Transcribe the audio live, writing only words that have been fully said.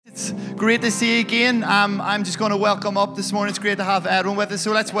great to see you again. I'm just going to welcome up this morning. It's great to have Edwin with us,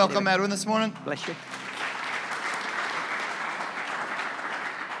 so let's welcome Edwin this morning. Bless you.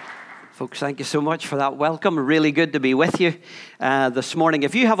 Folks, thank you so much for that welcome. Really good to be with you this morning.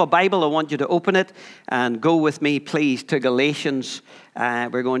 If you have a Bible, I want you to open it and go with me, please, to Galatians.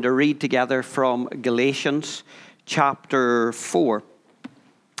 We're going to read together from Galatians chapter 4.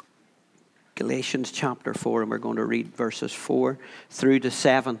 Galatians chapter 4, and we're going to read verses 4 through to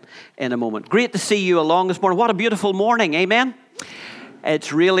 7 in a moment. Great to see you along this morning. What a beautiful morning, amen?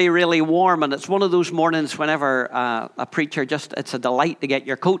 It's really, really warm, and it's one of those mornings whenever a preacher it's a delight to get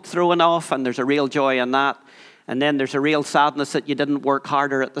your coat thrown off, and there's a real joy in that. And then there's a real sadness that you didn't work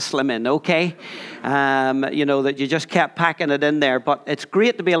harder at the slimming, okay? That you just kept packing it in there. But it's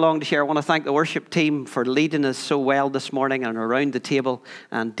great to be along to share. I want to thank the worship team for leading us so well this morning and around the table,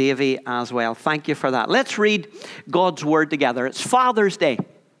 and Davey as well. Thank you for that. Let's read God's Word together. It's Father's Day.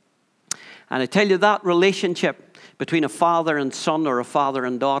 And I tell you, that relationship between a father and son or a father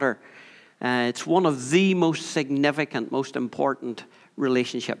and daughter, it's one of the most significant, most important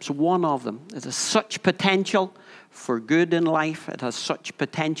relationships. One of them. It has such potential for good in life. It has such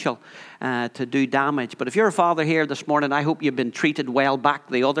potential to do damage. But if you're a father here this morning, I hope you've been treated well back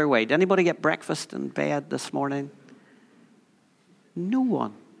the other way. Did anybody get breakfast in bed this morning? No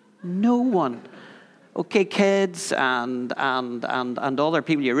one. No one. Okay, kids and other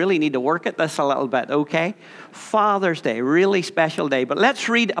people, you really need to work at this a little bit, okay? Father's Day, really special day. But let's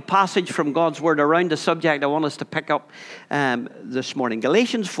read a passage from God's Word around the subject I want us to pick up this morning.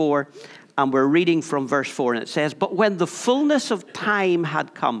 Galatians 4, and we're reading from verse 4, and it says, "But when the fullness of time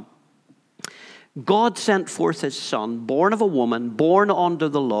had come, God sent forth his Son, born of a woman, born under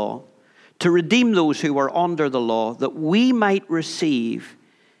the law, to redeem those who were under the law, that we might receive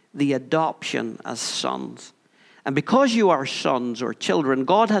the adoption as sons. And because you are sons or children,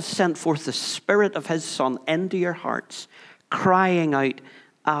 God has sent forth the Spirit of his Son into your hearts, crying out,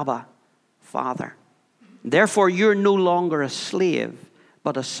 'Abba, Father.' Therefore you're no longer a slave,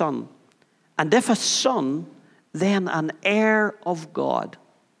 but a son. And if a son, then an heir of God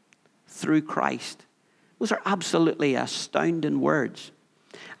through Christ." Those are absolutely astounding words.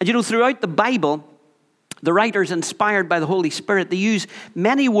 And throughout the Bible, the writers, inspired by the Holy Spirit, they use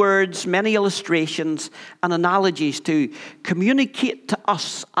many words, many illustrations, and analogies to communicate to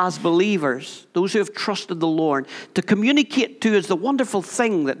us as believers, those who have trusted the Lord, to communicate to us the wonderful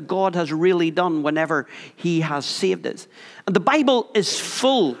thing that God has really done whenever he has saved us. And the Bible is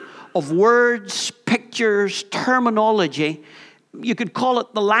full of words, pictures, terminology. You could call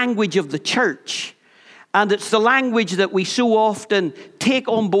it the language of the church. And it's the language that we so often take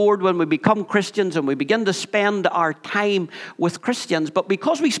on board when we become Christians and we begin to spend our time with Christians. But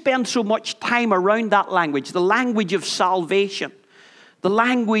because we spend so much time around that language, the language of salvation, the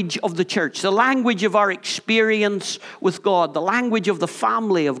language of the church, the language of our experience with God, the language of the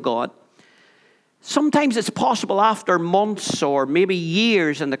family of God, sometimes it's possible after months or maybe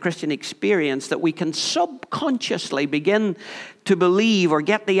years in the Christian experience that we can subconsciously begin to believe or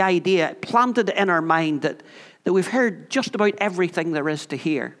get the idea planted in our mind that we've heard just about everything there is to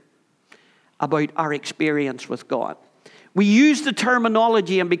hear about our experience with God. We use the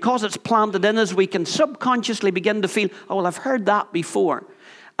terminology, and because it's planted in us, we can subconsciously begin to feel, oh, well, I've heard that before.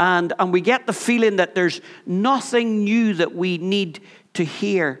 And we get the feeling that there's nothing new that we need to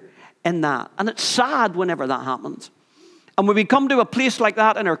hear in that. And it's sad whenever that happens. And when we come to a place like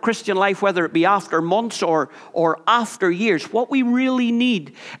that in our Christian life, whether it be after months or after years, what we really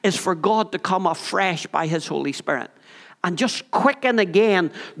need is for God to come afresh by his Holy Spirit and just quicken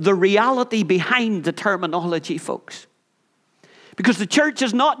again the reality behind the terminology, folks. Because the church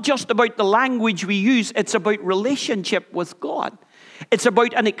is not just about the language we use, it's about relationship with God. It's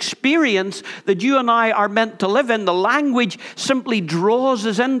about an experience that you and I are meant to live in. The language simply draws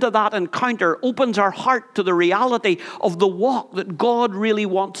us into that encounter, opens our heart to the reality of the walk that God really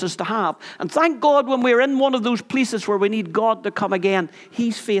wants us to have. And thank God when we're in one of those places where we need God to come again,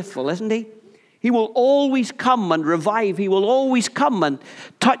 he's faithful, isn't he? He will always come and revive. He will always come and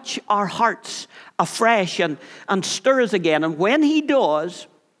touch our hearts afresh and stir us again. And when he does,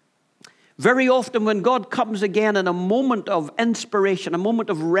 very often when God comes again in a moment of inspiration, a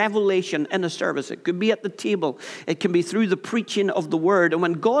moment of revelation in a service, it could be at the table, it can be through the preaching of the word. And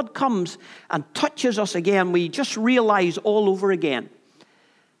when God comes and touches us again, we just realize all over again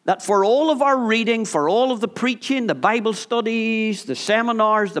that for all of our reading, for all of the preaching, the Bible studies, the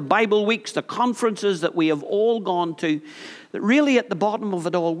seminars, the Bible weeks, the conferences that we have all gone to, that really at the bottom of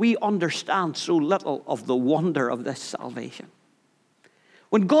it all, we understand so little of the wonder of this salvation.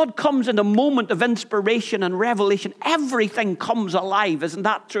 When God comes in a moment of inspiration and revelation, everything comes alive. Isn't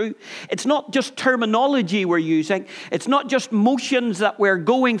that true? It's not just terminology we're using. It's not just motions that we're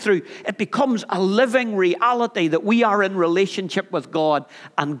going through. It becomes a living reality that we are in relationship with God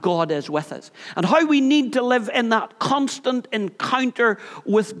and God is with us. And how we need to live in that constant encounter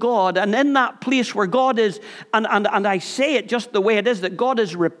with God and in that place where God is, and I say it just the way it is, that God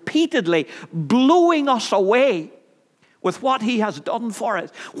is repeatedly blowing us away with what he has done for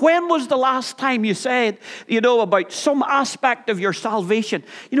us. When was the last time you said, about some aspect of your salvation,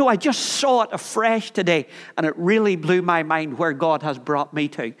 I just saw it afresh today and it really blew my mind where God has brought me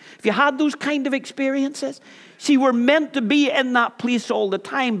to? Have you had those kind of experiences? See, we're meant to be in that place all the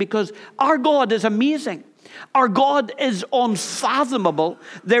time because our God is amazing. Our God is unfathomable.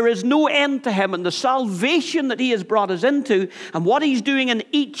 There is no end to him, and the salvation that he has brought us into and what he's doing in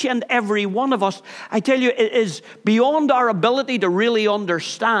each and every one of us, I tell you, it is beyond our ability to really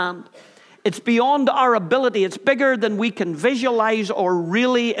understand. It's beyond our ability. It's bigger than we can visualize or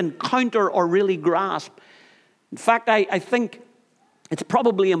really encounter or really grasp. In fact, I think it's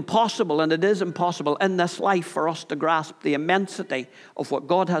probably impossible, and it is impossible in this life for us to grasp the immensity of what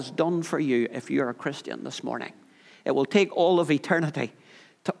God has done for you if you're a Christian this morning. It will take all of eternity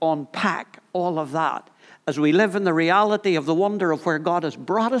to unpack all of that as we live in the reality of the wonder of where God has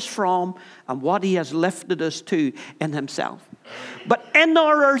brought us from and what he has lifted us to in himself. But in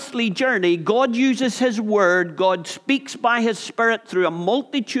our earthly journey, God uses his word, God speaks by his Spirit through a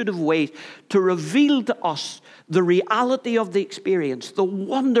multitude of ways to reveal to us the reality of the experience, the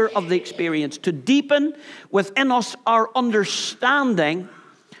wonder of the experience, to deepen within us our understanding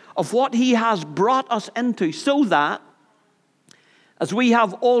of what he has brought us into, so that, as we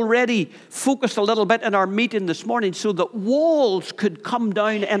have already focused a little bit in our meeting this morning, so that walls could come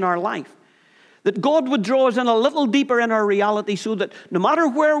down in our life. That God would draw us in a little deeper in our reality so that no matter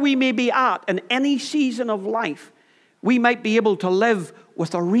where we may be at in any season of life, we might be able to live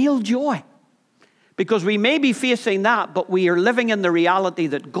with a real joy. Because we may be facing that, but we are living in the reality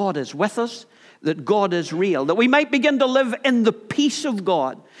that God is with us, that God is real, that we might begin to live in the peace of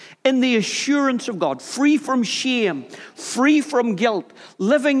God, in the assurance of God, free from shame, free from guilt,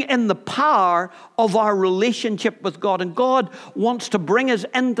 living in the power of our relationship with God. And God wants to bring us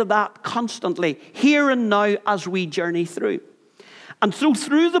into that constantly, here and now, as we journey through. And so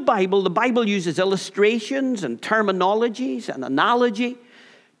through the Bible uses illustrations and terminologies and analogy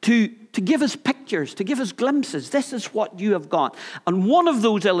to give us pictures, to give us glimpses. This is what you have got. And one of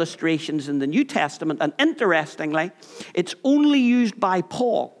those illustrations in the New Testament, and interestingly, it's only used by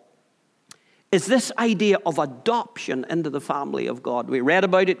Paul, is this idea of adoption into the family of God. We read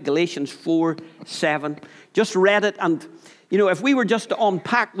about it, Galatians 4:7. Just read it, and if we were just to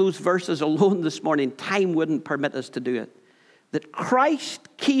unpack those verses alone this morning, time wouldn't permit us to do it. That Christ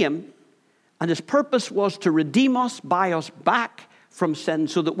came, and his purpose was to redeem us, buy us back from sin,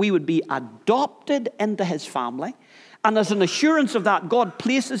 so that we would be adopted into his family. And as an assurance of that, God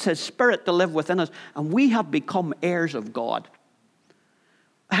places his Spirit to live within us, and we have become heirs of God.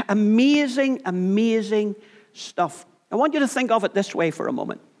 Amazing, amazing stuff. I want you to think of it this way for a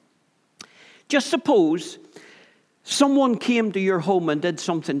moment. Just suppose someone came to your home and did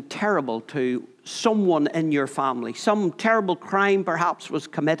something terrible to someone in your family. Some terrible crime perhaps was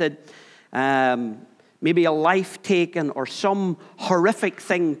committed. Maybe a life taken, or some horrific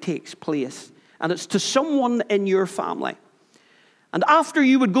thing takes place. And it's to someone in your family. And after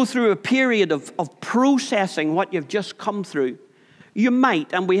you would go through a period of processing what you've just come through, you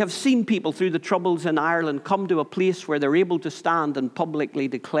might, and we have seen people through the Troubles in Ireland, come to a place where they're able to stand and publicly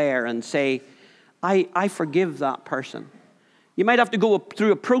declare and say, I forgive that person. You might have to go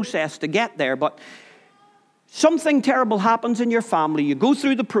through a process to get there, but something terrible happens in your family. You go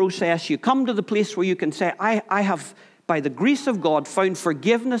through the process. You come to the place where you can say, I have, by the grace of God, found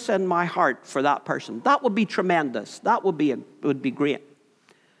forgiveness in my heart for that person. That would be tremendous. That would be great.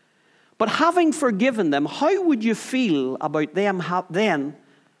 But having forgiven them, how would you feel about them then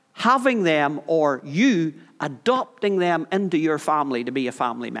having them, or you adopting them into your family to be a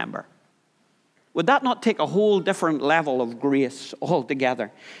family member? Would that not take a whole different level of grace altogether?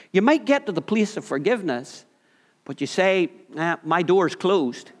 You might get to the place of forgiveness, but you say, my door's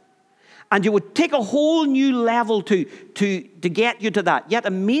closed. And you would take a whole new level to get you to that. Yet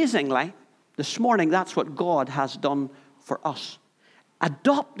amazingly, this morning, that's what God has done for us.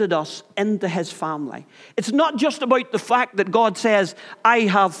 Adopted us into his family. It's not just about the fact that God says, I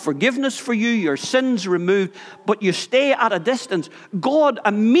have forgiveness for you, your sins removed, but you stay at a distance. God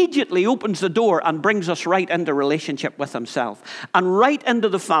immediately opens the door and brings us right into relationship with himself and right into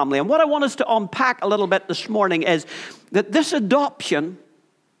the family. And what I want us to unpack a little bit this morning is that this adoption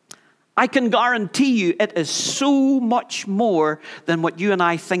I can guarantee you it is so much more than what you and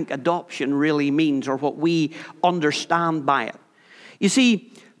I think adoption really means or what we understand by it. You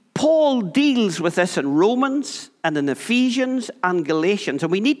see, Paul deals with this in Romans and in Ephesians and Galatians,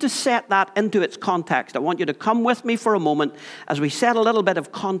 and we need to set that into its context. I want you to come with me for a moment as we set a little bit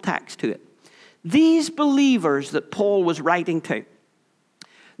of context to it. These believers that Paul was writing to,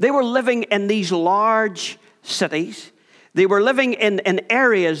 they were living in these large cities. They were living in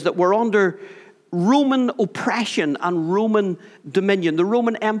areas that were under Roman oppression and Roman dominion, the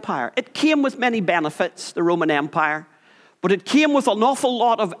Roman Empire. It came with many benefits, the Roman Empire, but it came with an awful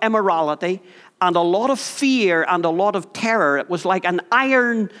lot of immorality and a lot of fear and a lot of terror. It was like an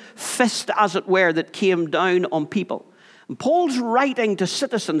iron fist, as it were, that came down on people. And Paul's writing to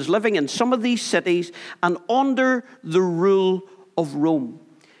citizens living in some of these cities and under the rule of Rome.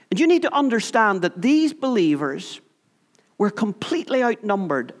 And you need to understand that these believers were completely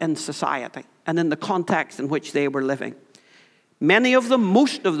outnumbered in society and in the context in which they were living. Many of them,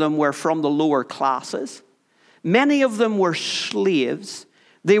 most of them, were from the lower classes. Many of them were slaves.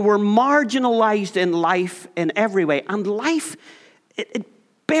 They were marginalized in life in every way. And life, it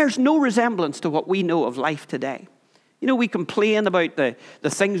bears no resemblance to what we know of life today. You know, we complain about the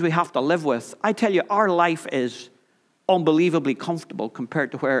things we have to live with. I tell you, our life is unbelievably comfortable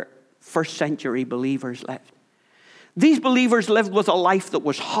compared to where first century believers lived. These believers lived with a life that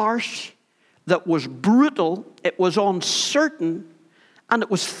was harsh, that was brutal, it was uncertain, and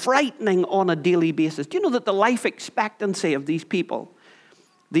it was frightening on a daily basis. Do you know that the life expectancy of these people,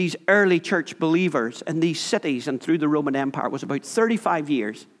 these early church believers in these cities and through the Roman Empire, was about 35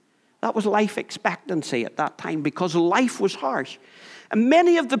 years? That was life expectancy at that time because life was harsh. And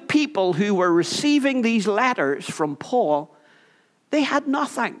many of the people who were receiving these letters from Paul, they had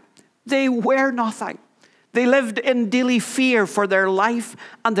nothing. They were nothing. They lived in daily fear for their life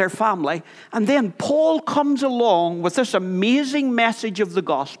and their family. And then Paul comes along with this amazing message of the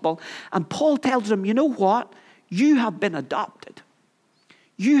gospel. And Paul tells them, you know what? You have been adopted.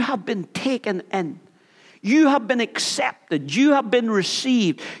 You have been taken in. You have been accepted. You have been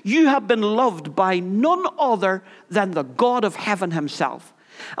received. You have been loved by none other than the God of heaven himself.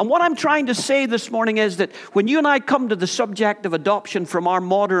 And what I'm trying to say this morning is that when you and I come to the subject of adoption from our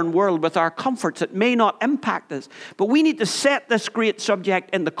modern world with our comforts, it may not impact us. But we need to set this great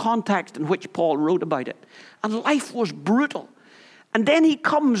subject in the context in which Paul wrote about it. And life was brutal. And then he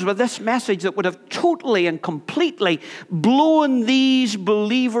comes with this message that would have totally and completely blown these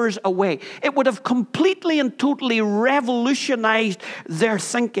believers away. It would have completely and totally revolutionized their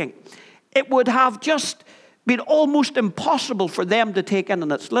thinking. It would have just been almost impossible for them to take in.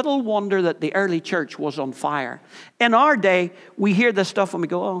 And it's little wonder that the early church was on fire. In our day, we hear this stuff and we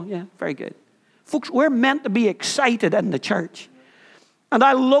go, oh, yeah, very good. Folks, we're meant to be excited in the church. And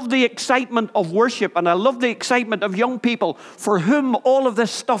I love the excitement of worship, and I love the excitement of young people for whom all of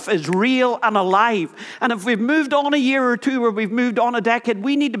this stuff is real and alive. And if we've moved on a year or two, or we've moved on a decade,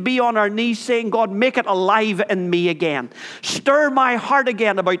 we need to be on our knees saying, God, make it alive in me again. Stir my heart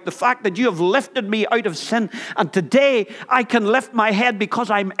again about the fact that you have lifted me out of sin. And today I can lift my head because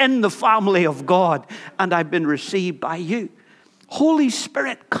I'm in the family of God and I've been received by you. Holy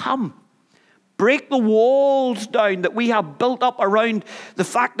Spirit, come. Break the walls down that we have built up around the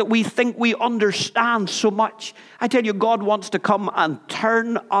fact that we think we understand so much. I tell you, God wants to come and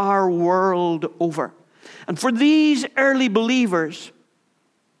turn our world over. And for these early believers,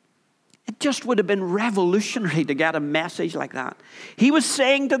 it just would have been revolutionary to get a message like that. He was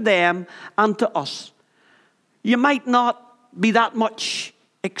saying to them and to us, you might not be that much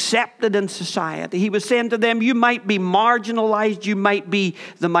accepted in society. He was saying to them, you might be marginalized, you might be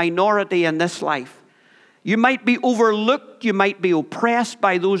the minority in this life. You might be overlooked, you might be oppressed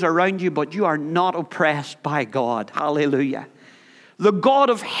by those around you, but you are not oppressed by God. Hallelujah. The God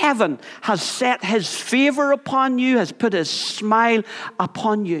of heaven has set his favor upon you, has put his smile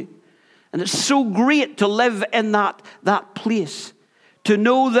upon you. And it's so great to live in that place. To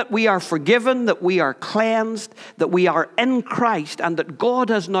know that we are forgiven, that we are cleansed, that we are in Christ, and that God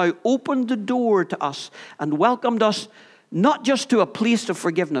has now opened the door to us and welcomed us not just to a place of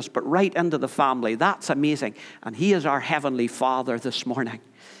forgiveness, but right into the family. That's amazing. And he is our heavenly Father this morning.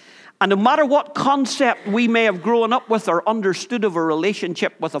 And no matter what concept we may have grown up with or understood of a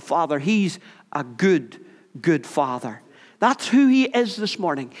relationship with a father, he's a good, good Father. That's who he is this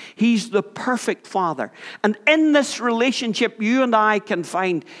morning. He's the perfect Father. And in this relationship, you and I can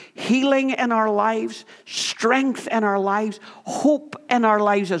find healing in our lives, strength in our lives, hope in our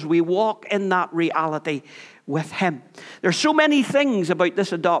lives as we walk in that reality with him. There's so many things about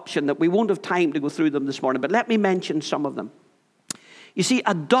this adoption that we won't have time to go through them this morning, but let me mention some of them. You see,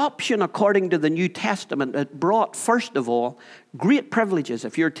 adoption, according to the New Testament, it brought, first of all, great privileges,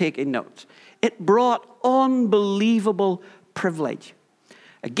 if you're taking notes. It brought unbelievable privilege.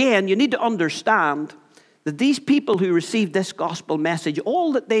 Again, you need to understand that these people who received this gospel message,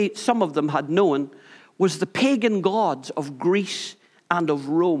 all that some of them had known was the pagan gods of Greece and of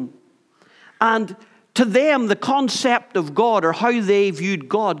Rome. And to them, the concept of God, or how they viewed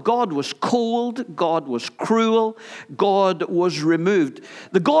God, God was cold, God was cruel, God was removed.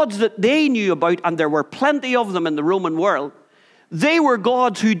 The gods that they knew about, and there were plenty of them in the Roman world, they were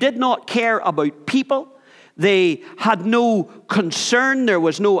gods who did not care about people. They had no concern, there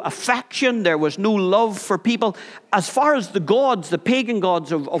was no affection, there was no love for people. As far as the gods, the pagan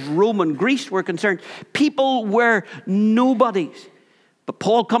gods of Rome and Greece were concerned, people were nobodies. But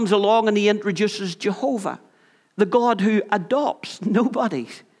Paul comes along and he introduces Jehovah, the God who adopts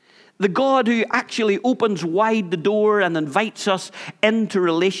nobodies, the God who actually opens wide the door and invites us into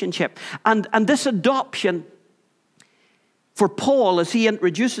relationship. And this adoption, for Paul, as he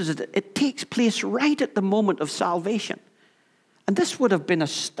introduces it, it takes place right at the moment of salvation. And this would have been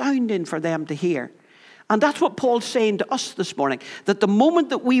astounding for them to hear. And that's what Paul's saying to us this morning, that the moment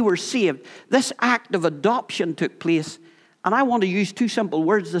that we were saved, this act of adoption took place. And I want to use two simple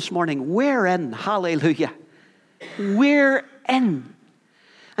words this morning. We're in. Hallelujah. We're in.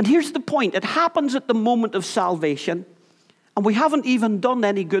 And here's the point. It happens at the moment of salvation, and we haven't even done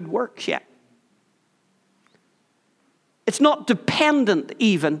any good works yet. It's not dependent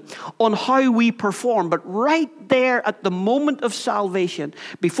even on how we perform, but right there at the moment of salvation,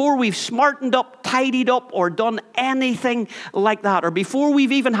 before we've smartened up, tidied up, or done anything like that, or before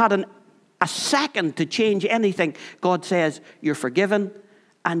we've even had a second to change anything, God says, you're forgiven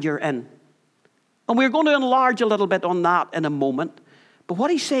and you're in. And we're going to enlarge a little bit on that in a moment. But what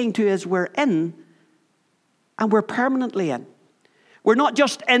he's saying to us, we're in and we're permanently in. We're not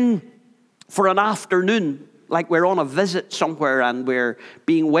just in for an afternoon, like we're on a visit somewhere and we're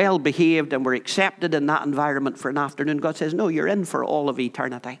being well behaved and we're accepted in that environment for an afternoon. God says, no, you're in for all of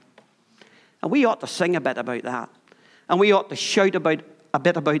eternity. And we ought to sing a bit about that. And we ought to shout a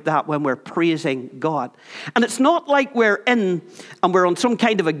bit about that when we're praising God. And it's not like we're in and we're on some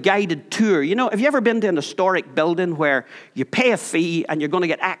kind of a guided tour. You know, have you ever been to an historic building where you pay a fee and you're going to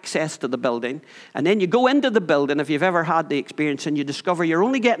get access to the building, and then you go into the building, if you've ever had the experience, and you discover you're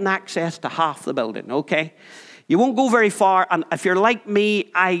only getting access to half the building, okay? You won't go very far, and if you're like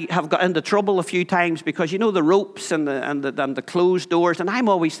me, I have got into trouble a few times because you know the ropes and the closed doors, and I'm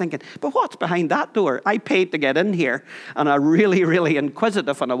always thinking, but what's behind that door? I paid to get in here, and I'm really, really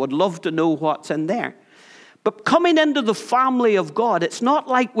inquisitive, and I would love to know what's in there. But coming into the family of God, it's not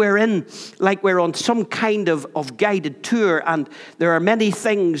like we're on some kind of guided tour, and there are many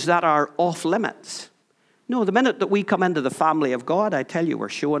things that are off limits. No, the minute that we come into the family of God, I tell you, we're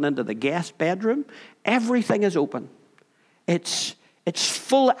showing into the guest bedroom. Everything is open. It's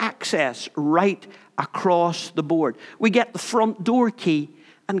full access right across the board. We get the front door key,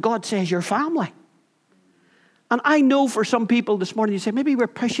 and God says, you're family. And I know for some people this morning, you say, maybe we're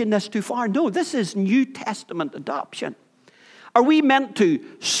pushing this too far. No, this is New Testament adoption. Are we meant to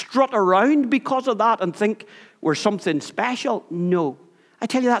strut around because of that and think we're something special? No. I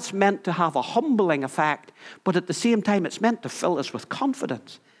tell you, that's meant to have a humbling effect, but at the same time, it's meant to fill us with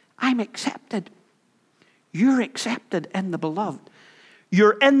confidence. I'm accepted. You're accepted in the beloved.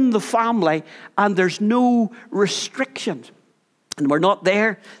 You're in the family, and there's no restrictions. And we're not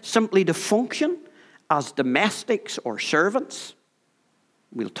there simply to function as domestics or servants.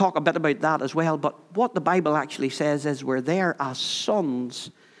 We'll talk a bit about that as well, but what the Bible actually says is we're there as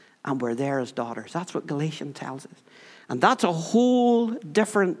sons and we're there as daughters. That's what Galatians tells us. And that's a whole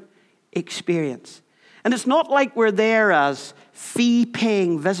different experience. And it's not like we're there as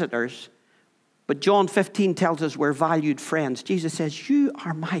fee-paying visitors, but John 15 tells us we're valued friends. Jesus says, you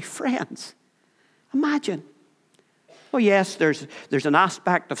are my friends. Imagine. Oh yes, there's an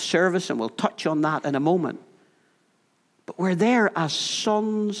aspect of service, and we'll touch on that in a moment. But we're there as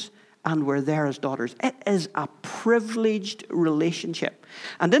sons and we're there as daughters. It is a privileged relationship.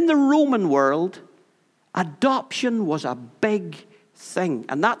 And in the Roman world, adoption was a big thing.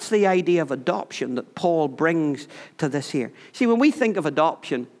 And that's the idea of adoption that Paul brings to this here. See, when we think of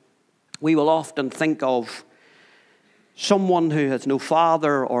adoption, we will often think of someone who has no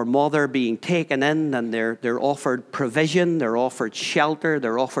father or mother being taken in, and they're offered provision, they're offered shelter,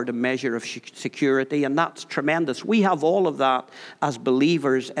 they're offered a measure of security, and that's tremendous. We have all of that as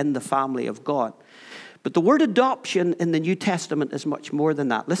believers in the family of God. But the word adoption in the New Testament is much more than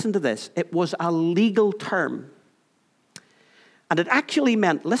that. Listen to this. It was a legal term. And it actually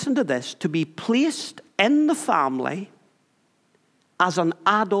meant, listen to this, to be placed in the family as an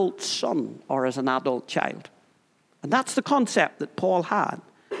adult son or as an adult child. And that's the concept that Paul had.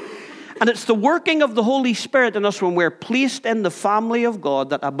 And it's the working of the Holy Spirit in us when we're placed in the family of God,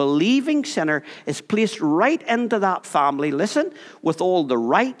 that a believing sinner is placed right into that family, listen, with all the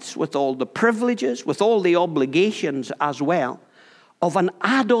rights, with all the privileges, with all the obligations as well, of an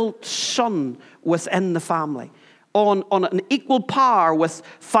adult son within the family, on an equal par with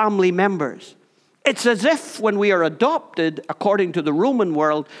family members. It's as if when we are adopted, according to the Roman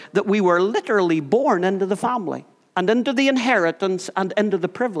world, that we were literally born into the family and into the inheritance and into the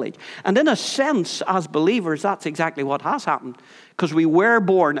privilege. And in a sense, as believers, that's exactly what has happened, because we were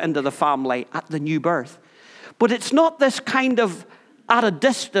born into the family at the new birth. But it's not this kind of at a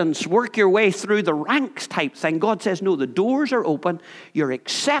distance, work your way through the ranks type thing. God says, no, the doors are open. You're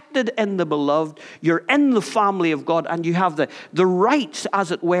accepted in the beloved. You're in the family of God, and you have the rights,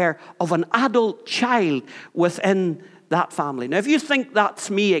 as it were, of an adult child within that family. Now, if you think that's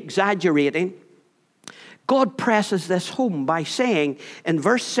me exaggerating, God presses this home by saying in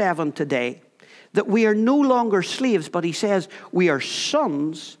verse 7 today that we are no longer slaves, but he says we are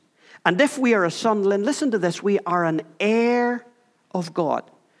sons. And if we are a son, then listen to this, we are an heir of God.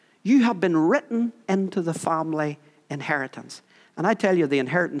 You have been written into the family inheritance. And I tell you, the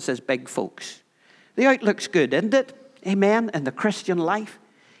inheritance is big, folks. The outlook's good, isn't it? Amen. In the Christian life.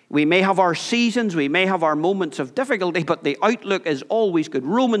 We may have our seasons, we may have our moments of difficulty, but the outlook is always good.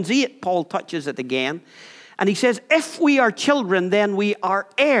 Romans 8, Paul touches it again. And he says, if we are children, then we are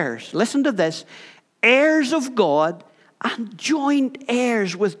heirs. Listen to this. Heirs of God and joint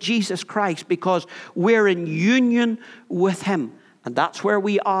heirs with Jesus Christ, because we're in union with him. And that's where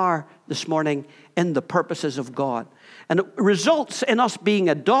we are this morning in the purposes of God. And it results in us being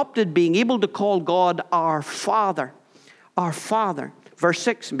adopted, being able to call God our Father. Our Father. Verse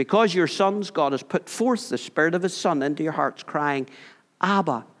 6, and because you're sons, God has put forth the Spirit of his Son into your hearts, crying,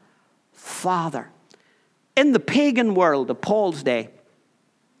 Abba, Father. In the pagan world of Paul's day,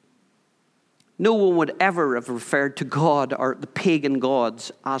 no one would ever have referred to God or the pagan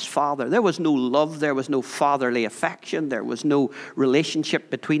gods as Father. There was no love, there was no fatherly affection, there was no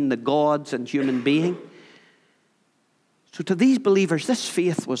relationship between the gods and human being. So to these believers, this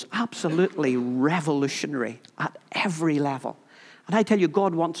faith was absolutely revolutionary at every level. And I tell you,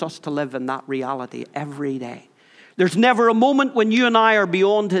 God wants us to live in that reality every day. There's never a moment when you and I are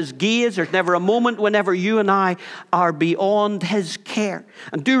beyond his gaze. There's never a moment whenever you and I are beyond his care.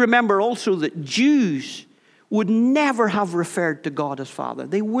 And do remember also that Jews would never have referred to God as Father.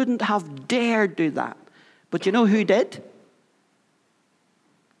 They wouldn't have dared do that. But you know who did?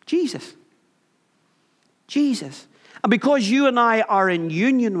 Jesus. Jesus. And because you and I are in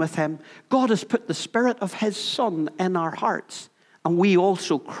union with him, God has put the Spirit of his Son in our hearts. And we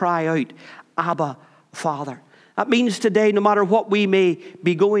also cry out, Abba, Father. That means today, no matter what we may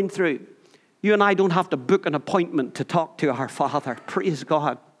be going through, you and I don't have to book an appointment to talk to our Father. Praise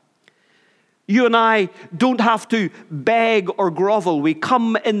God. You and I don't have to beg or grovel. We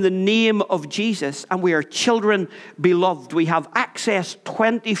come in the name of Jesus, and we are children beloved. We have access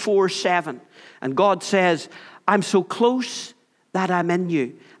 24/7. And God says, I'm so close that I'm in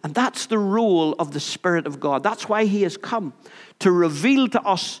you. And that's the role of the Spirit of God. That's why he has come, to reveal to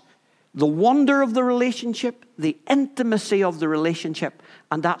us the wonder of the relationship, the intimacy of the relationship,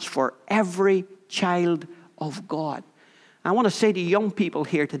 and that's for every child of God. I want to say to young people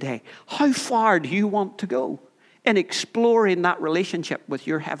here today, how far do you want to go in exploring that relationship with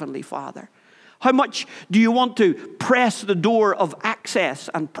your Heavenly Father? How much do you want to press the door of access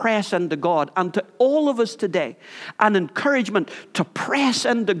and press into God? And to all of us today, an encouragement to press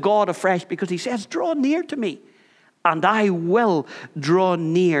into God afresh, because he says, draw near to me, and I will draw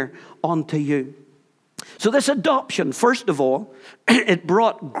near unto you. So this adoption, first of all, it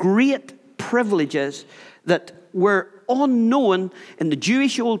brought great privileges that were unknown in the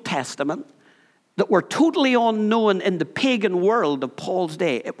Jewish Old Testament, that were totally unknown in the pagan world of Paul's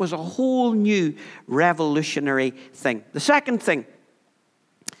day. It was a whole new revolutionary thing. The second thing,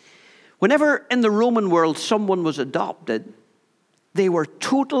 whenever in the Roman world someone was adopted, they were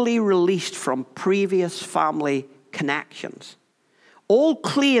totally released from previous family connections. All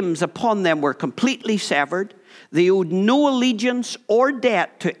claims upon them were completely severed. They owed no allegiance or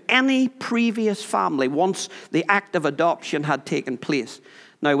debt to any previous family once the act of adoption had taken place.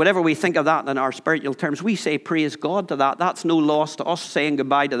 Now, whenever we think of that in our spiritual terms, we say praise God to that. That's no loss to us saying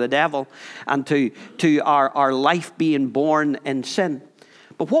goodbye to the devil and to our life being born in sin.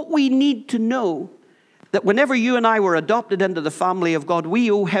 But what we need to know, that whenever you and I were adopted into the family of God, we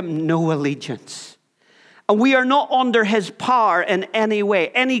owe him no allegiance. And we are not under his power in any way.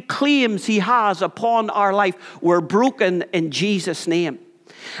 Any claims he has upon our life were broken in Jesus' name.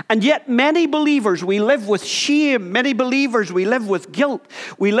 And yet many believers, we live with shame. Many believers, we live with guilt.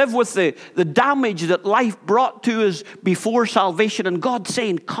 We live with the damage that life brought to us before salvation. And God's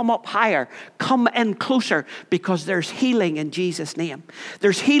saying, come up higher, come in closer, because there's healing in Jesus' name.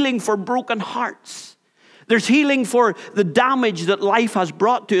 There's healing for broken hearts. There's healing for the damage that life has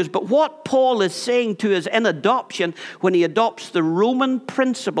brought to us. But what Paul is saying to us in adoption, when he adopts the Roman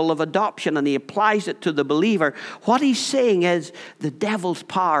principle of adoption and he applies it to the believer, what he's saying is the devil's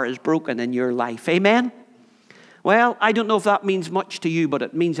power is broken in your life. Amen? Well, I don't know if that means much to you, but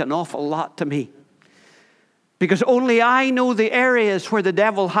it means an awful lot to me. Because only I know the areas where the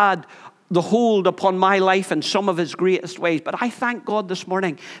devil had the hold upon my life in some of his greatest ways. But I thank God this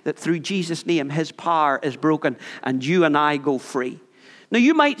morning that through Jesus' name, his power is broken and you and I go free. Now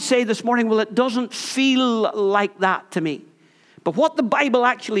you might say this morning, well, it doesn't feel like that to me. But what the Bible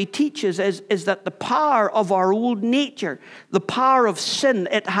actually teaches is that the power of our old nature, the power of sin,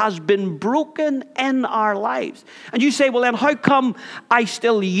 it has been broken in our lives. And you say, well, then how come I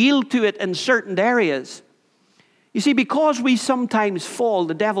still yield to it in certain areas? You see, because we sometimes fall,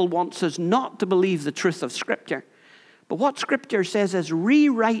 the devil wants us not to believe the truth of Scripture. But what Scripture says is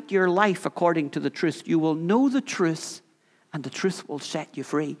rewrite your life according to the truth. You will know the truth, and the truth will set you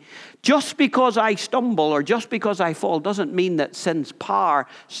free. Just because I stumble or just because I fall doesn't mean that sin's power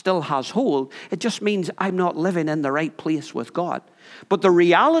still has hold. It just means I'm not living in the right place with God. But the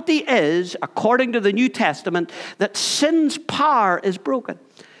reality is, according to the New Testament, that sin's power is broken.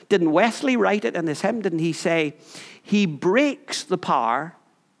 Didn't Wesley write it in his hymn? Didn't he say, he breaks the power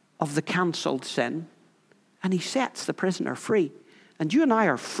of the cancelled sin and he sets the prisoner free. And you and I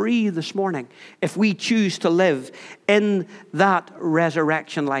are free this morning if we choose to live in that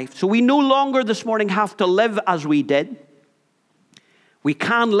resurrection life. So we no longer this morning have to live as we did. We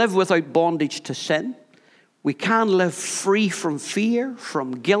can live without bondage to sin. We can live free from fear,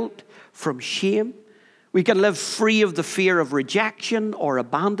 from guilt, from shame. We can live free of the fear of rejection or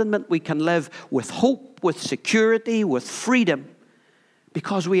abandonment. We can live with hope, with security, with freedom,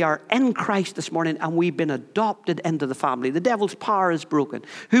 because we are in Christ this morning and we've been adopted into the family. The devil's power is broken.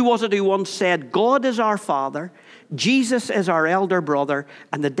 Who was it who once said, God is our Father, Jesus is our elder brother,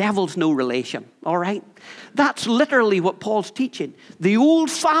 and the devil's no relation? All right? That's literally what Paul's teaching. The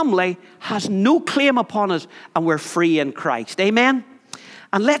old family has no claim upon us and we're free in Christ. Amen?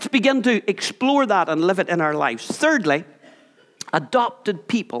 And let's begin to explore that and live it in our lives. Thirdly, adopted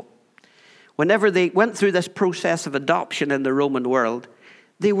people, whenever they went through this process of adoption in the Roman world,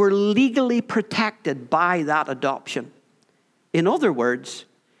 they were legally protected by that adoption. In other words,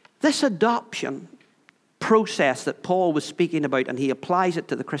 this adoption process that Paul was speaking about, and he applies it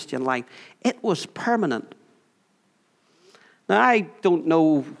to the Christian life, it was permanent. Now, I don't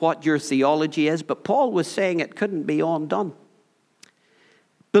know what your theology is, but Paul was saying it couldn't be undone.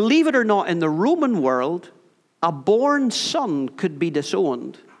 Believe it or not, in the Roman world, a born son could be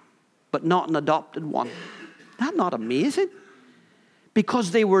disowned, but not an adopted one. Isn't that not amazing?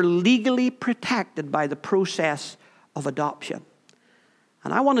 Because they were legally protected by the process of adoption.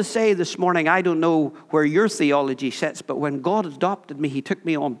 And I want to say this morning, I don't know where your theology sits, but when God adopted me, he took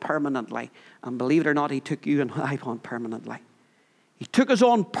me on permanently. And believe it or not, he took you and I on permanently. He took us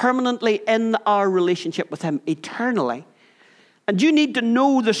on permanently in our relationship with him eternally. And you need to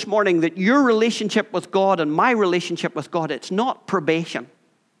know this morning that your relationship with God and my relationship with God, it's not probation.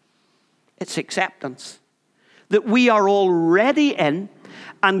 It's acceptance. That we are already in,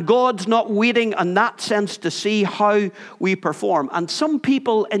 and God's not waiting in that sense to see how we perform. And some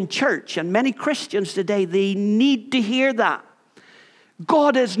people in church and many Christians today, they need to hear that.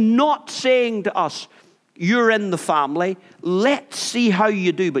 God is not saying to us, you're in the family, let's see how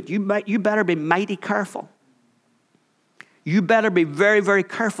you do, but you better be mighty careful. You better be very, very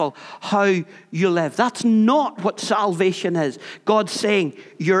careful how you live. That's not what salvation is. God's saying,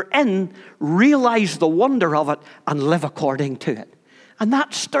 you're in, realize the wonder of it, and live according to it. And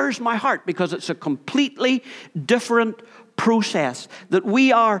that stirs my heart because it's a completely different process that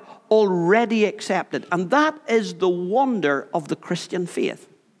we are already accepted. And that is the wonder of the Christian faith.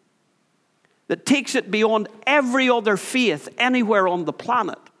 That takes it beyond every other faith anywhere on the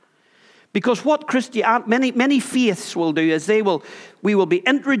planet. Because what many faiths will do is we will be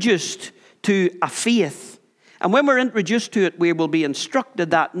introduced to a faith. And when we're introduced to it, we will be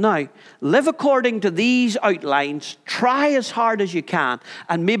instructed that now, live according to these outlines, try as hard as you can,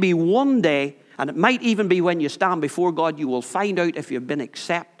 and maybe one day, and it might even be when you stand before God, you will find out if you've been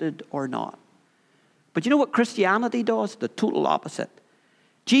accepted or not. But you know what Christianity does? The total opposite.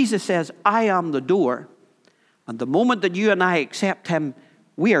 Jesus says, I am the door. And the moment that you and I accept him,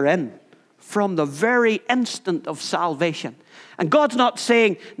 we are in from the very instant of salvation. And God's not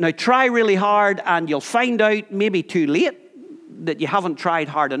saying, now try really hard and you'll find out maybe too late that you haven't tried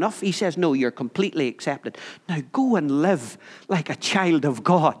hard enough. He says, no, you're completely accepted. Now go and live like a child of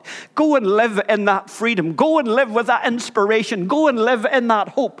God. Go and live in that freedom. Go and live with that inspiration. Go and live in that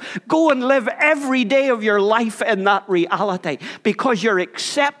hope. Go and live every day of your life in that reality, because you're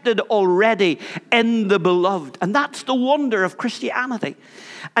accepted already in the beloved. And that's the wonder of Christianity.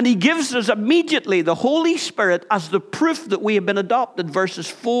 And he gives us immediately the Holy Spirit as the proof that we have been adopted, verses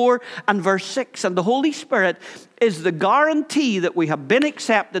 4 and verse 6. And the Holy Spirit is the guarantee that we have been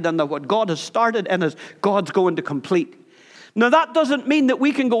accepted and that what God has started in us, God's going to complete. Now, that doesn't mean that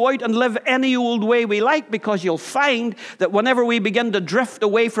we can go out and live any old way we like, because you'll find that whenever we begin to drift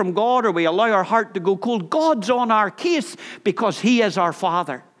away from God or we allow our heart to go cold, God's on our case because he is our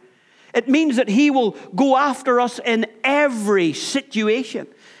Father. It means that he will go after us in every situation.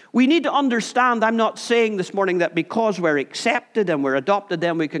 We need to understand, I'm not saying this morning that because we're accepted and we're adopted,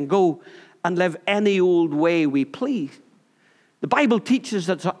 then we can go and live any old way we please. The Bible teaches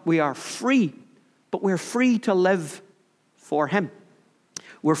that we are free, but we're free to live for him.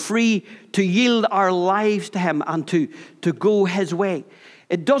 We're free to yield our lives to him and to go his way.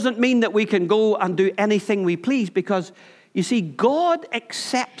 It doesn't mean that we can go and do anything we please, because you see, God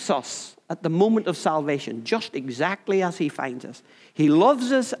accepts us at the moment of salvation just exactly as he finds us. He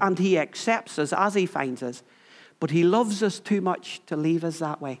loves us and he accepts us as he finds us, but he loves us too much to leave us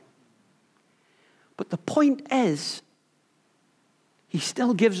that way. But the point is, he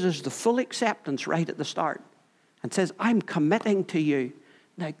still gives us the full acceptance right at the start and says, I'm committing to you.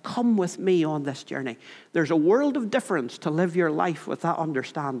 Now come with me on this journey. There's a world of difference to live your life with that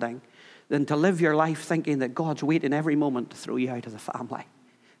understanding than to live your life thinking that God's waiting every moment to throw you out of the family.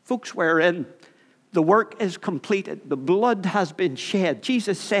 Folks, we're in. The work is completed. The blood has been shed.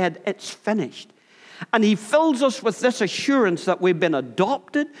 Jesus said, it's finished. And he fills us with this assurance that we've been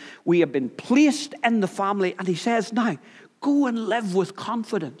adopted. We have been placed in the family. And he says, now, go and live with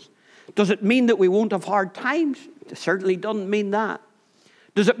confidence. Does it mean that we won't have hard times? It certainly doesn't mean that.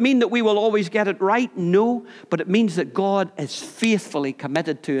 Does it mean that we will always get it right? No, but it means that God is faithfully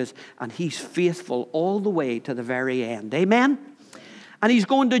committed to us, and he's faithful all the way to the very end. Amen? And he's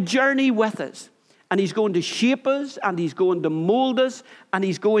going to journey with us, and he's going to shape us, and he's going to mold us, and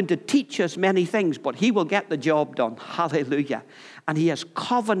he's going to teach us many things, but he will get the job done. Hallelujah. And he has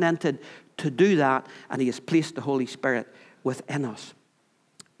covenanted to do that, and he has placed the Holy Spirit within us.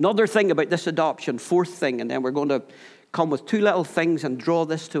 Another thing about this adoption, fourth thing, and then we're going to come with two little things and draw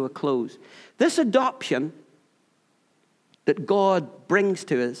this to a close. This adoption that God brings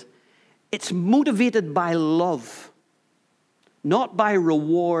to us, it's motivated by love, not by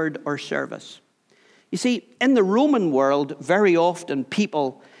reward or service. You see, in the Roman world, very often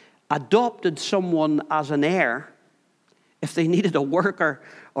people adopted someone as an heir if they needed a worker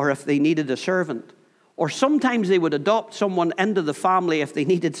or if they needed a servant. Or sometimes they would adopt someone into the family if they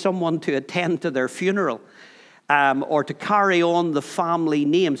needed someone to attend to their funeral. Or to carry on the family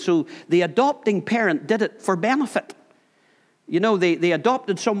name. So the adopting parent did it for benefit. You know, they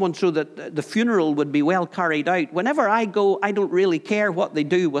adopted someone so that the funeral would be well carried out. Whenever I go, I don't really care what they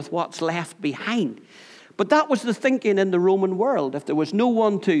do with what's left behind. But that was the thinking in the Roman world. If there was no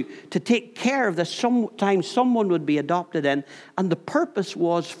one to take care of this, sometimes someone would be adopted in, and the purpose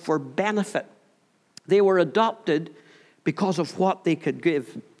was for benefit. They were adopted because of what they could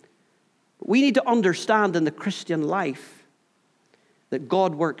give. We need to understand in the Christian life that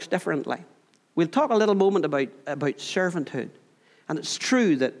God works differently. We'll talk a little moment about servanthood. And it's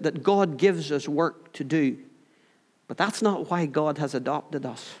true that God gives us work to do. But that's not why God has adopted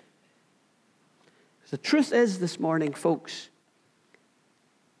us. The truth is this morning, folks,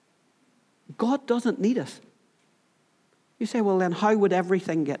 God doesn't need us. You say, well, then how would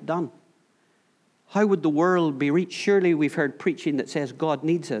everything get done? How would the world be reached? Surely we've heard preaching that says God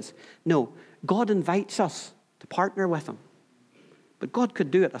needs us. No, God invites us to partner with him. But God could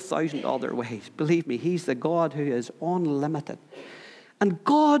do it 1,000 other ways. Believe me, he's the God who is unlimited. And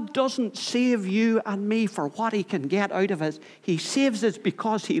God doesn't save you and me for what he can get out of us. He saves us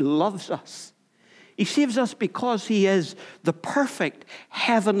because he loves us. He saves us because he is the perfect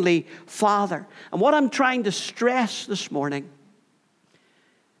heavenly Father. And what I'm trying to stress this morning,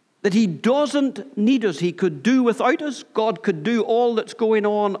 that he doesn't need us. He could do without us. God could do all that's going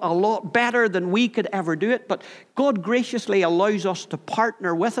on a lot better than we could ever do it. But God graciously allows us to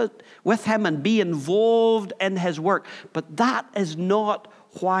partner with him and be involved in his work. But that is not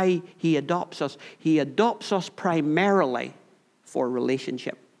why he adopts us. He adopts us primarily for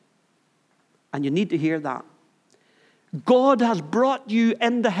relationship. And you need to hear that. God has brought you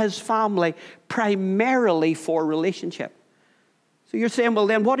into his family primarily for relationship. So you're saying, well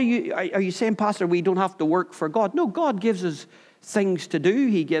then, are you saying, Pastor, we don't have to work for God? No, God gives us things to do.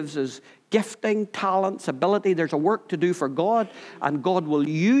 He gives us gifting, talents, ability. There's a work to do for God, and God will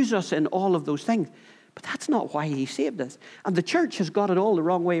use us in all of those things. But that's not why he saved us. And the church has got it all the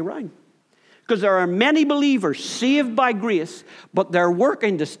wrong way around. Because there are many believers saved by grace, but they're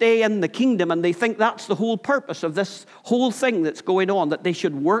working to stay in the kingdom, and they think that's the whole purpose of this whole thing that's going on, that they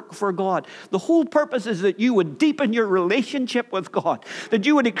should work for God. The whole purpose is that you would deepen your relationship with God, that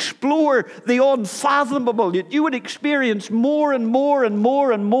you would explore the unfathomable, that you would experience more and more and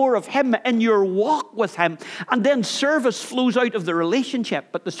more and more of him in your walk with him, and then service flows out of the relationship,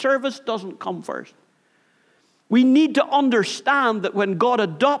 but the service doesn't come first. We need to understand that when God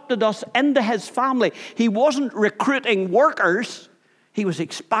adopted us into his family, he wasn't recruiting workers, he was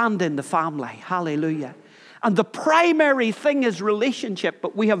expanding the family. Hallelujah. And the primary thing is relationship,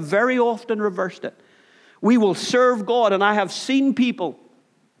 but we have very often reversed it. We will serve God, and I have seen people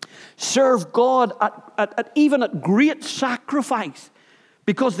serve God even at great sacrifice,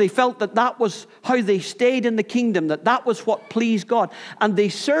 because they felt that was how they stayed in the kingdom, that was what pleased God. And they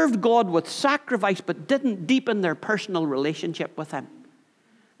served God with sacrifice, but didn't deepen their personal relationship with him.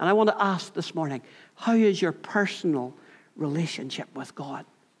 And I want to ask this morning, how is your personal relationship with God?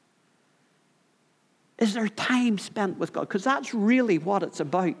 Is there time spent with God? Because that's really what it's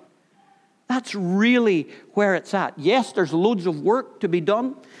about. That's really where it's at. Yes, there's loads of work to be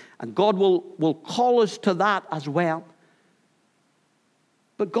done, and God will call us to that as well.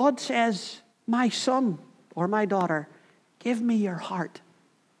 But God says, my son or my daughter, give me your heart.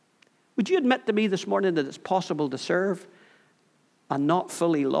 Would you admit to me this morning that it's possible to serve and not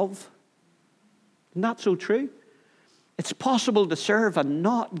fully love? Isn't that so true? It's possible to serve and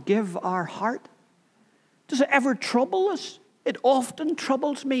not give our heart. Does it ever trouble us? It often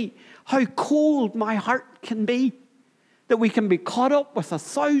troubles me how cold my heart can be, that we can be caught up with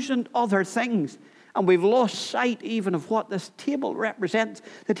 1,000 other things. And we've lost sight even of what this table represents,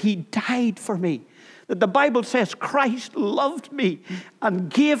 that he died for me. That the Bible says Christ loved me and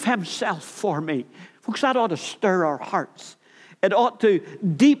gave himself for me. Folks, that ought to stir our hearts. It ought to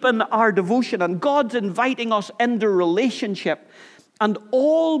deepen our devotion. And God's inviting us into relationship. And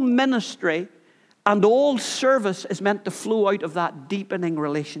all ministry and all service is meant to flow out of that deepening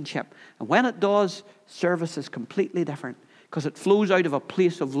relationship. And when it does, service is completely different, because it flows out of a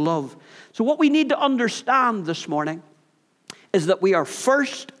place of love. So what we need to understand this morning is that we are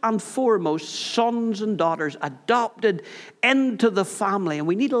first and foremost sons and daughters adopted into the family. And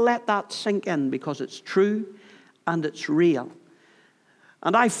we need to let that sink in, because it's true and it's real.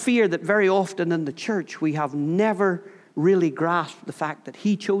 And I fear that very often in the church we have never really grasped the fact that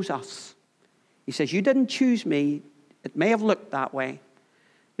he chose us. He says, you didn't choose me. It may have looked that way.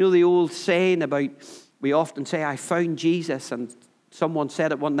 You know the old saying about, we often say, I found Jesus, and someone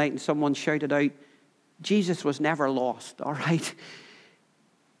said it one night and someone shouted out, Jesus was never lost, all right?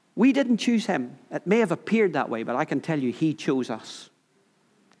 We didn't choose him. It may have appeared that way, but I can tell you he chose us.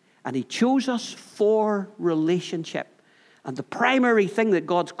 And he chose us for relationship. And the primary thing that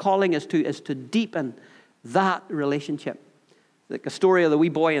God's calling us to is to deepen that relationship. Like the story of the wee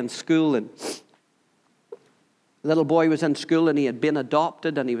boy in school, and the little boy was in school and he had been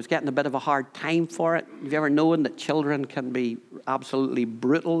adopted and he was getting a bit of a hard time for it. Have you ever known that children can be absolutely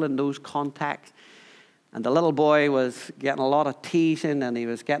brutal in those contexts? And the little boy was getting a lot of teasing and he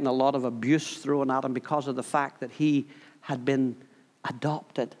was getting a lot of abuse thrown at him because of the fact that he had been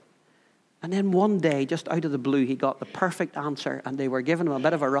adopted. And then one day, just out of the blue, he got the perfect answer, and they were giving him a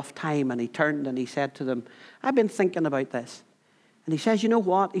bit of a rough time, and he turned and he said to them, I've been thinking about this. And he says, you know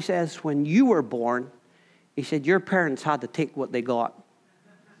what? He says, when you were born, he said, your parents had to take what they got.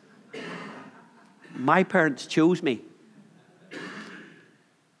 My parents chose me.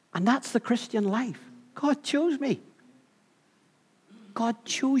 And that's the Christian life. God chose me. God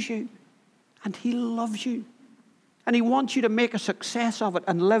chose you. And he loves you. And he wants you to make a success of it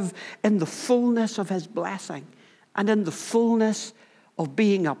and live in the fullness of his blessing and in the fullness of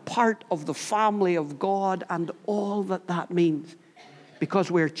being a part of the family of God and all that that means.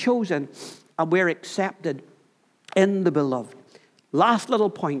 Because we're chosen and we're accepted in the beloved. Last little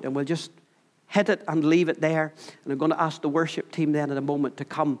point, and we'll just hit it and leave it there. And I'm going to ask the worship team then in a moment to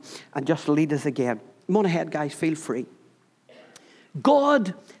come and just lead us again. Come on ahead, guys, feel free.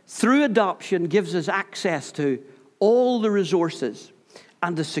 God, through adoption, gives us access to all the resources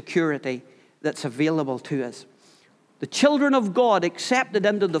and the security that's available to us. The children of God accepted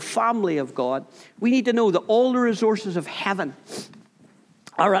into the family of God, we need to know that all the resources of heaven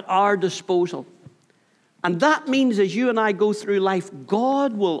are at our disposal. And that means as you and I go through life,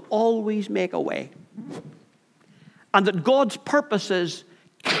 God will always make a way. And that God's purposes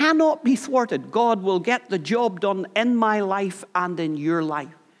cannot be thwarted. God will get the job done in my life and in your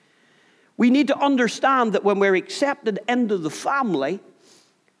life. We need to understand that when we're accepted into the family,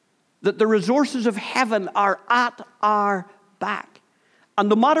 that the resources of heaven are at our back. And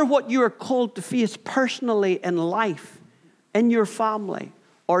no matter what you are called to face personally in life, in your family,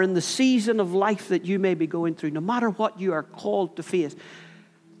 or in the season of life that you may be going through, no matter what you are called to face,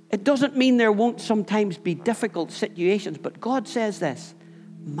 it doesn't mean there won't sometimes be difficult situations, but God says this,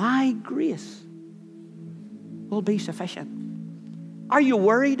 my grace will be sufficient. Are you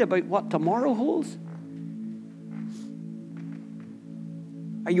worried about what tomorrow holds?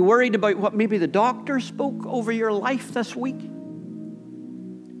 Are you worried about what maybe the doctor spoke over your life this week?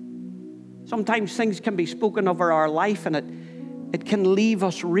 Sometimes things can be spoken over our life and it can leave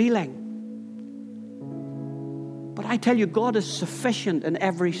us reeling. But I tell you, God is sufficient in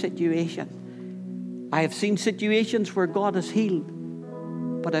every situation. I have seen situations where God has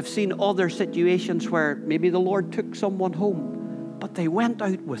healed, but I've seen other situations where maybe the Lord took someone home, but they went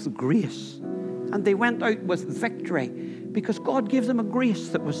out with grace and they went out with victory because God gave them a grace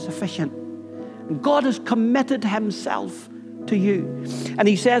that was sufficient. And God has committed himself to you. And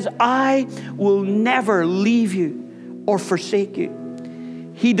he says, I will never leave you or forsake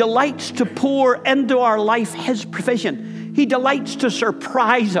you. He delights to pour into our life his provision. He delights to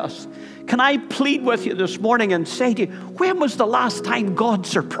surprise us. Can I plead with you this morning and say to you, when was the last time God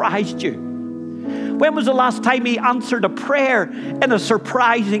surprised you? When was the last time he answered a prayer in a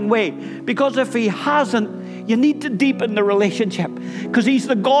surprising way? Because if he hasn't, you need to deepen the relationship, because he's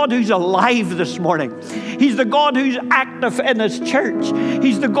the God who's alive this morning. He's the God who's active in his church.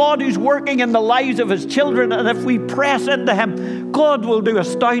 He's the God who's working in the lives of his children. And if we press into him, God will do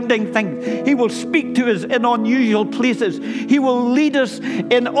astounding things. He will speak to us in unusual places. He will lead us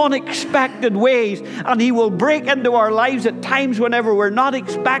in unexpected ways. And he will break into our lives at times whenever we're not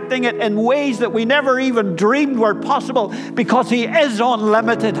expecting it, in ways that we never even dreamed were possible, because he is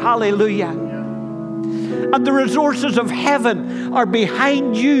unlimited. Hallelujah. And the resources of heaven are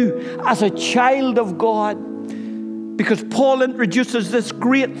behind you as a child of God. Because Paul introduces this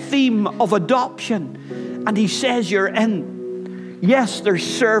great theme of adoption. And he says you're in. Yes, there's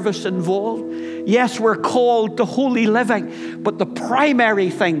service involved. Yes, we're called to holy living. But the primary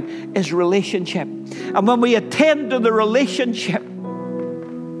thing is relationship. And when we attend to the relationship,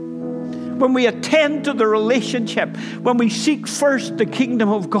 when we seek first the kingdom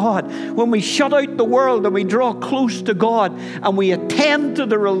of God, when we shut out the world and we draw close to God and we attend to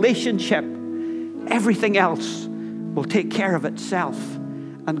the relationship, everything else will take care of itself,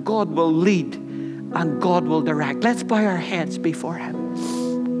 and God will lead and God will direct. Let's bow our heads before him.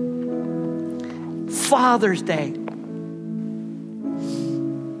 Father's Day.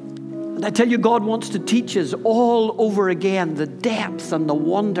 And I tell you, God wants to teach us all over again the depth and the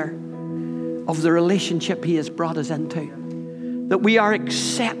wonder of the relationship he has brought us into. That we are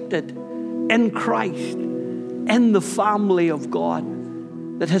accepted in Christ, in the family of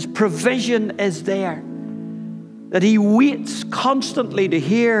God. That his provision is there. That he waits constantly to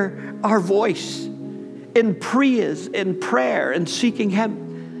hear our voice in praise, in prayer, in seeking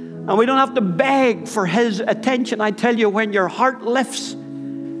him. And we don't have to beg for his attention. I tell you, when your heart lifts,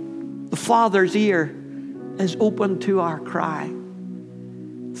 the Father's ear is open to our cry.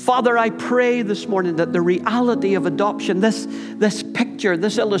 Father, I pray this morning that the reality of adoption, this picture,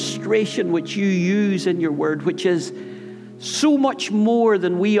 this illustration which you use in your word, which is so much more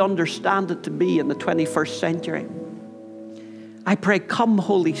than we understand it to be in the 21st century. I pray, come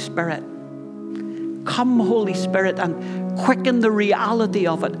Holy Spirit. Come Holy Spirit, and quicken the reality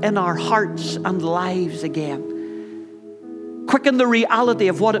of it in our hearts and lives again. Quicken the reality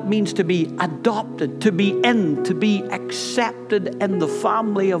of what it means to be adopted, to be accepted in the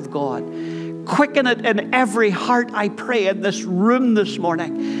family of God. Quicken it in every heart, I pray, in this room this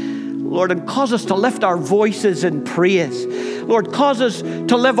morning. Lord, and cause us to lift our voices in praise. Lord, cause us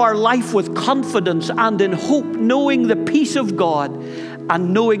to live our life with confidence and in hope, knowing the peace of God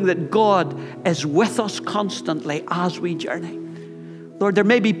and knowing that God is with us constantly as we journey. Lord, there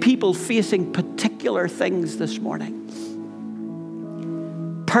may be people facing particular things this morning.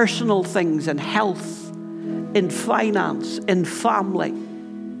 Personal things in health, in finance, in family.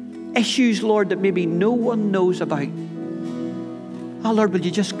 Issues, Lord, that maybe no one knows about. Oh, Lord, will you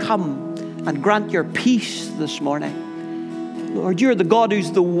just come and grant your peace this morning? Lord, you're the God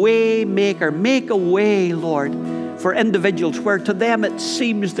who's the way maker. Make a way, Lord, for individuals where to them it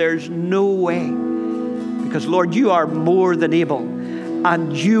seems there's no way. Because, Lord, you are more than able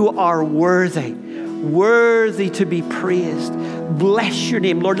and you are worthy. worthy to be praised. Bless your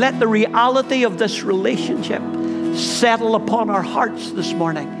name, Lord. Let the reality of this relationship settle upon our hearts this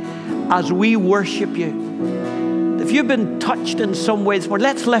morning as we worship you. If you've been touched in some way this morning,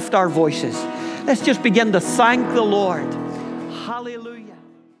 let's lift our voices. Let's just begin to thank the Lord. Hallelujah.